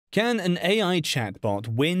Can an AI chatbot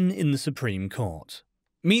win in the Supreme Court?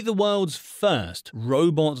 Meet the world's first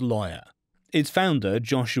robot lawyer. Its founder,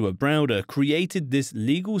 Joshua Browder, created this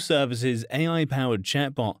legal services AI-powered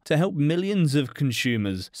chatbot to help millions of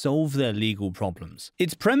consumers solve their legal problems.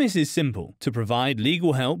 Its premise is simple: to provide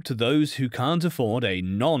legal help to those who can't afford a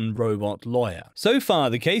non-robot lawyer. So far,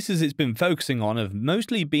 the cases it's been focusing on have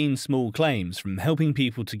mostly been small claims, from helping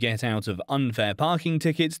people to get out of unfair parking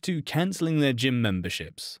tickets to cancelling their gym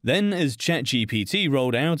memberships. Then, as ChatGPT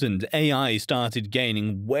rolled out and AI started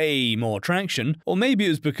gaining way more traction, or maybe it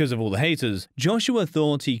was because of all the haters, Joshua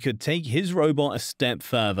thought he could take his robot a step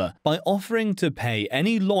further by offering to pay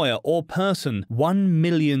any lawyer or person $1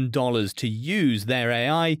 million to use their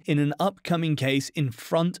AI in an upcoming case in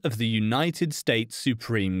front of the United States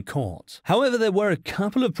Supreme Court. However, there were a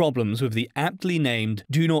couple of problems with the aptly named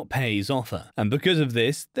DoNotPay's offer, and because of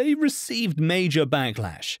this, they received major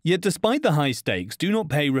backlash. Yet despite the high stakes,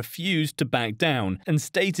 DoNotPay refused to back down and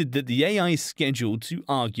stated that the AI is scheduled to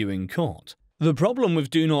argue in court. The problem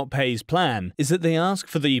with DoNotPay's plan is that they ask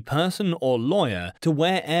for the person or lawyer to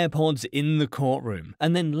wear AirPods in the courtroom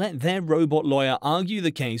and then let their robot lawyer argue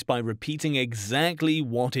the case by repeating exactly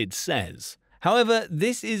what it says. However,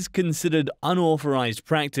 this is considered unauthorized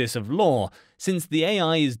practice of law, since the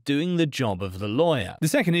AI is doing the job of the lawyer. The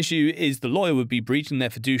second issue is the lawyer would be breaching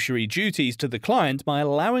their fiduciary duties to the client by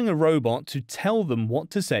allowing a robot to tell them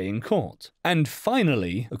what to say in court. And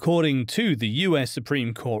finally, according to the US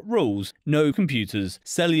Supreme Court rules, no computers,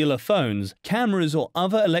 cellular phones, cameras, or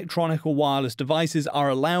other electronic or wireless devices are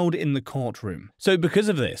allowed in the courtroom. So because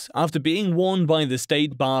of this, after being warned by the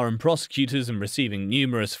state bar and prosecutors and receiving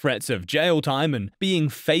numerous threats of jail time and being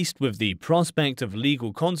faced with the prospect of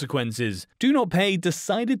legal consequences, DoNotPay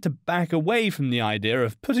decided to back away from the idea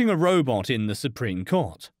of putting a robot in the Supreme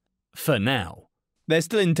Court. For now. They're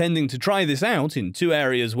still intending to try this out in two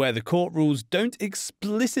areas where the court rules don't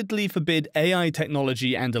explicitly forbid AI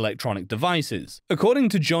technology and electronic devices. According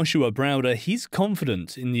to Joshua Browder, he's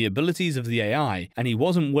confident in the abilities of the AI, and he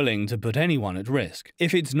wasn't willing to put anyone at risk.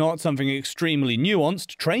 If it's not something extremely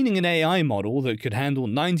nuanced, training an AI model that could handle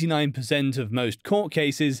 99% of most court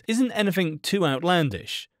cases isn't anything too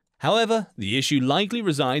outlandish. However, the issue likely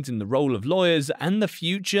resides in the role of lawyers and the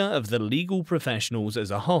future of the legal professionals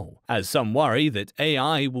as a whole, as some worry that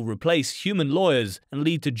AI will replace human lawyers and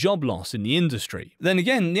lead to job loss in the industry. Then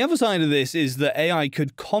again, the other side of this is that AI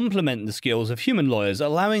could complement the skills of human lawyers,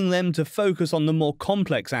 allowing them to focus on the more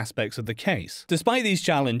complex aspects of the case. Despite these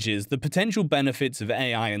challenges, the potential benefits of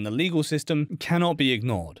AI in the legal system cannot be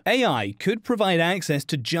ignored. AI could provide access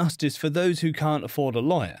to justice for those who can't afford a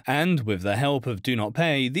lawyer, and with the help of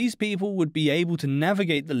DoNotPay, these people would be able to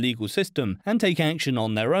navigate the legal system and take action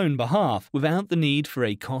on their own behalf without the need for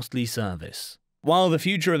a costly service. While the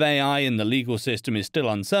future of AI in the legal system is still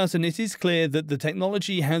uncertain, it is clear that the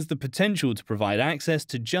technology has the potential to provide access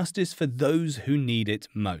to justice for those who need it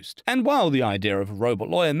most. And while the idea of a robot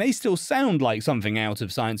lawyer may still sound like something out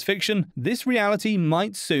of science fiction, this reality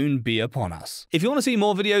might soon be upon us. If you want to see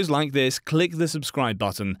more videos like this, click the subscribe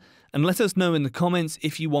button, and let us know in the comments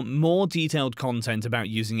if you want more detailed content about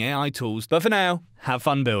using AI tools. But for now, have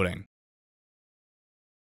fun building.